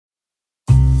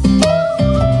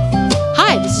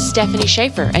Stephanie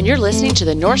Schaefer, and you're listening to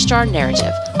the North Star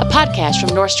Narrative, a podcast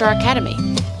from North Star Academy.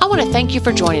 I want to thank you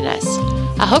for joining us.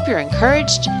 I hope you're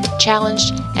encouraged,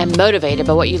 challenged, and motivated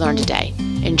by what you learned today.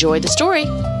 Enjoy the story.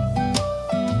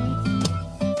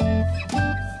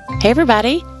 Hey,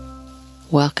 everybody.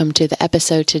 Welcome to the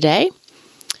episode today.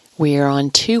 We are on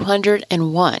 201.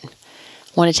 I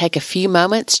want to take a few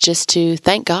moments just to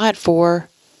thank God for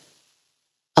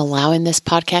allowing this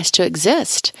podcast to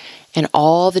exist and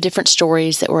all the different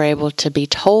stories that we're able to be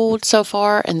told so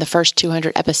far in the first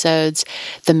 200 episodes,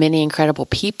 the many incredible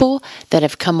people that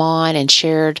have come on and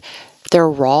shared their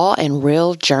raw and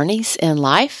real journeys in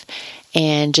life,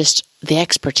 and just the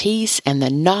expertise and the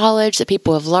knowledge that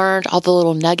people have learned, all the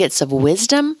little nuggets of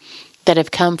wisdom that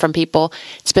have come from people.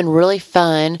 It's been really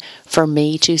fun for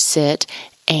me to sit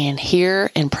and hear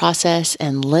and process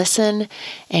and listen,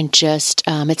 and just,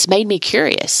 it's made me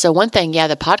curious. So one thing,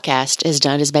 the podcast has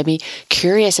done is made me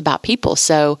curious about people.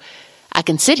 So I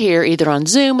can sit here either on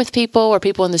Zoom with people or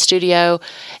people in the studio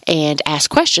and ask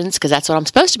questions, because that's what I'm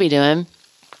supposed to be doing.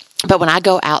 But when I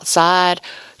go outside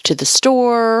to the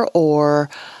store or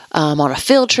on a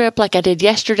field trip like I did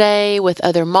yesterday with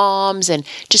other moms and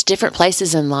just different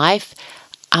places in life,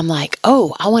 I'm like,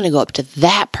 oh, I want to go up to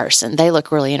that person. They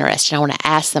look really interesting. I want to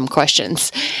ask them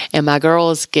questions. And my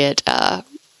girls get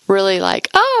really like,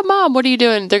 oh, Mom, what are you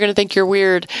doing? They're going to think you're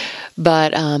weird.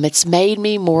 But it's made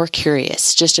me more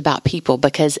curious just about people,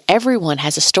 because everyone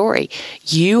has a story.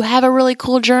 You have a really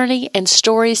cool journey and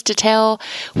stories to tell.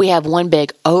 We have one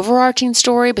big overarching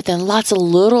story, but then lots of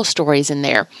little stories in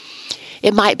there.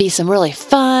 It might be some really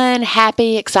fun,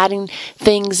 happy, exciting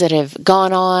things that have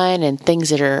gone on and things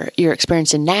that you're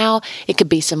experiencing now. It could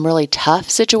be some really tough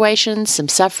situations, some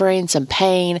suffering, some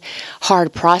pain,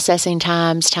 hard processing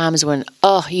times when,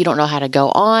 you don't know how to go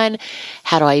on.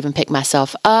 How do I even pick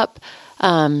myself up?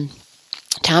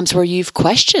 Times where you've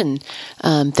questioned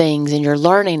things and you're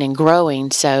learning and growing.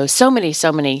 So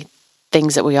many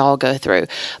things that we all go through.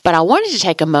 But I wanted to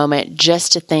take a moment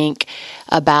just to think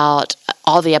about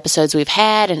all the episodes we've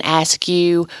had and ask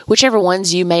you, whichever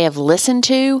ones you may have listened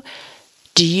to,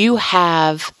 do you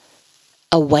have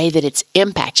a way that it's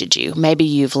impacted you? Maybe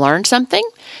you've learned something.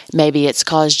 Maybe it's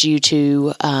caused you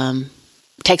to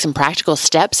take some practical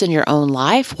steps in your own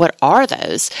life. What are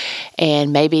those?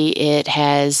 And maybe it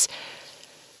has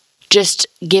just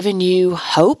given you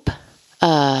hope.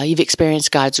 You've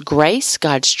experienced God's grace,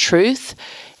 God's truth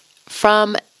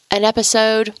from an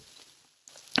episode.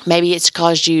 Maybe it's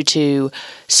caused you to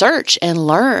search and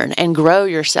learn and grow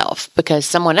yourself because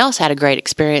someone else had a great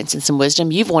experience and some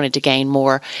wisdom. You've wanted to gain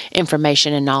more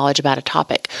information and knowledge about a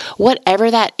topic.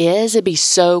 Whatever that is, it'd be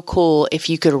so cool if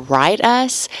you could write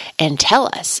us and tell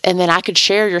us, and then I could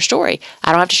share your story.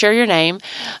 I don't have to share your name,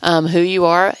 who you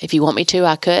are. If you want me to,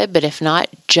 I could, but if not,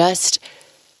 just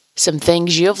some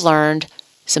things you have learned,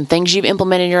 some things you've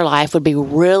implemented in your life would be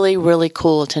really, really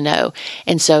cool to know.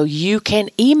 And so you can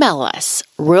email us,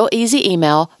 real easy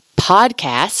email,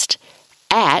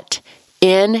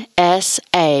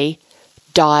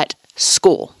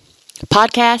 podcast@nsa.school.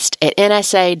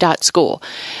 podcast@nsa.school.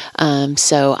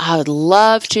 So I would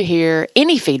love to hear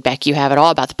any feedback you have at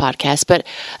all about the podcast, but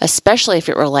especially if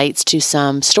it relates to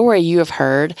some story you have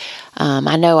heard.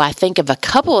 I think of a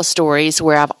couple of stories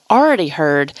where I've already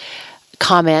heard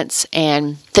comments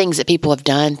and things that people have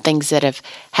done, things that have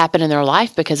happened in their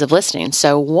life because of listening.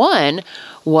 So one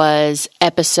was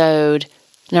episode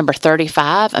number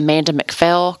 35, Amanda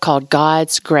McPhail, called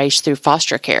God's Grace Through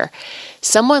Foster Care.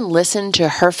 Someone listened to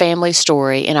her family's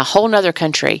story in a whole nother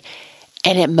country,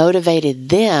 and it motivated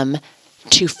them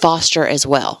to foster as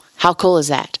well. How cool is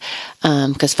that?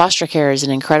 Because foster care is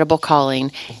an incredible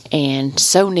calling and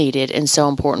so needed and so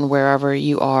important wherever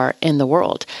you are in the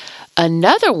world.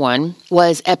 Another one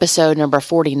was episode number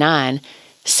 49,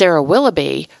 Sarah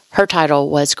Willoughby. Her title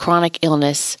was Chronic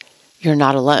Illness, You're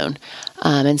Not Alone.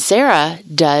 And Sarah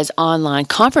does online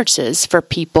conferences for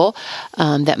people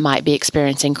that might be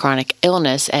experiencing chronic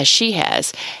illness as she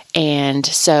has. And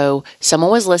so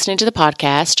someone was listening to the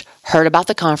podcast, heard about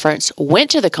the conference,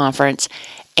 went to the conference,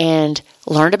 and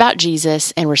learned about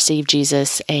Jesus and received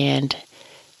Jesus and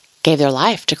gave their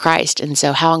life to Christ. And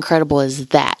so how incredible is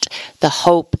that? The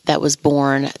hope that was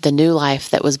born, the new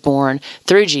life that was born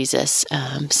through Jesus.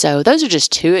 So those are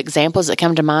just two examples that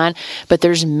come to mind, but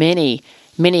there's many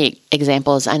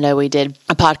examples. I know we did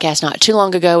a podcast not too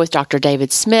long ago with Dr.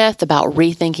 David Smith about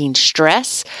rethinking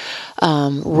stress.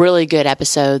 Really good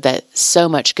episode that so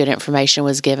much good information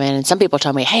was given. And some people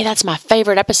told me, hey, that's my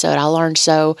favorite episode. I learned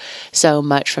so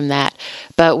much from that.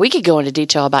 But we could go into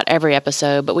detail about every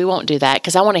episode, but we won't do that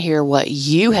because I want to hear what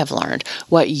you have learned,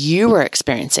 what you were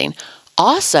experiencing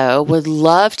Also, would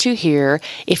love to hear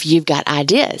if you've got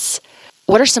ideas.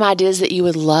 What are some ideas that you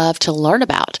would love to learn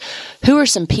about? Who are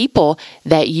some people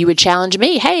that you would challenge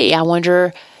me? Hey, I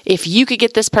wonder if you could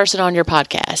get this person on your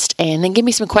podcast, and then give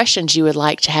me some questions you would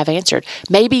like to have answered.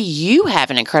 Maybe you have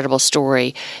an incredible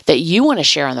story that you want to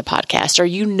share on the podcast, or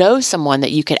you know someone that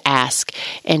you could ask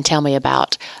and tell me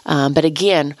about. But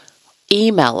again,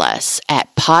 email us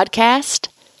at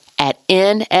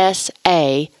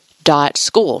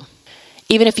podcast@nsa.school.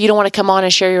 Even if you don't want to come on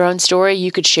and share your own story,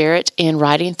 you could share it in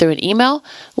writing through an email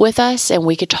with us, and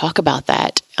we could talk about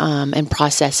that and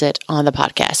process it on the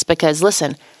podcast. Because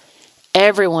listen,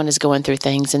 everyone is going through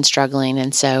things and struggling,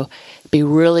 and so it'd be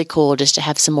really cool just to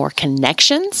have some more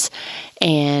connections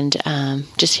and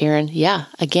just hearing,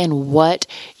 again, what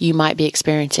you might be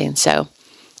experiencing. So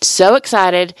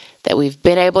excited that we've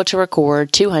been able to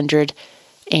record 200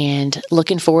 and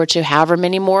looking forward to however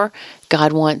many more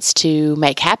God wants to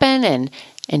make happen and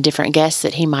different guests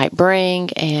that He might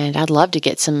bring. And I'd love to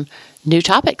get some new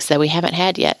topics that we haven't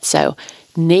had yet. So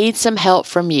need some help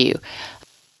from you.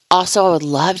 Also, I would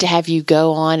love to have you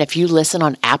go on, if you listen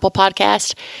on Apple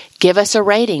Podcast, give us a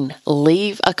rating,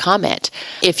 leave a comment.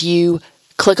 If you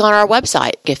click on our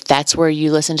website, if that's where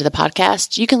you listen to the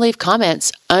podcast, you can leave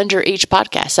comments under each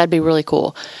podcast. That'd be really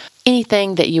cool.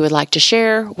 Anything that you would like to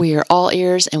share, we are all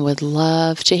ears and would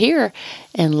love to hear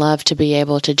and love to be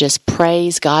able to just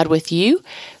praise God with you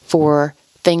for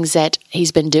things that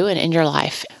He's been doing in your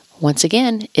life. Once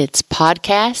again, it's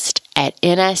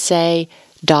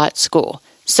podcast@nsa.school.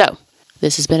 So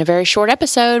this has been a very short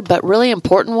episode, but really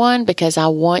important one, because I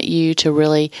want you to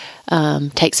really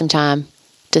take some time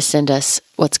to send us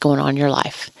what's going on in your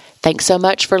life. Thanks so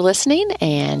much for listening,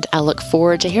 and I look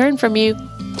forward to hearing from you.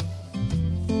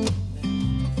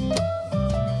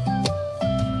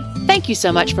 Thank you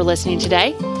so much for listening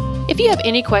today. If you have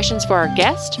any questions for our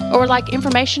guest or would like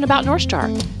information about North Star,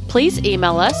 please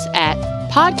email us at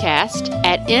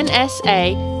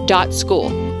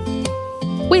podcast@nsa.school.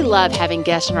 We love having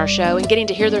guests on our show and getting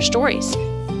to hear their stories.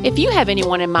 If you have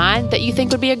anyone in mind that you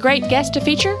think would be a great guest to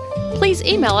feature, please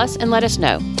email us and let us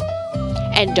know.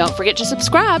 And don't forget to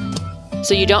subscribe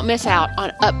so you don't miss out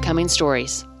on upcoming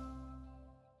stories.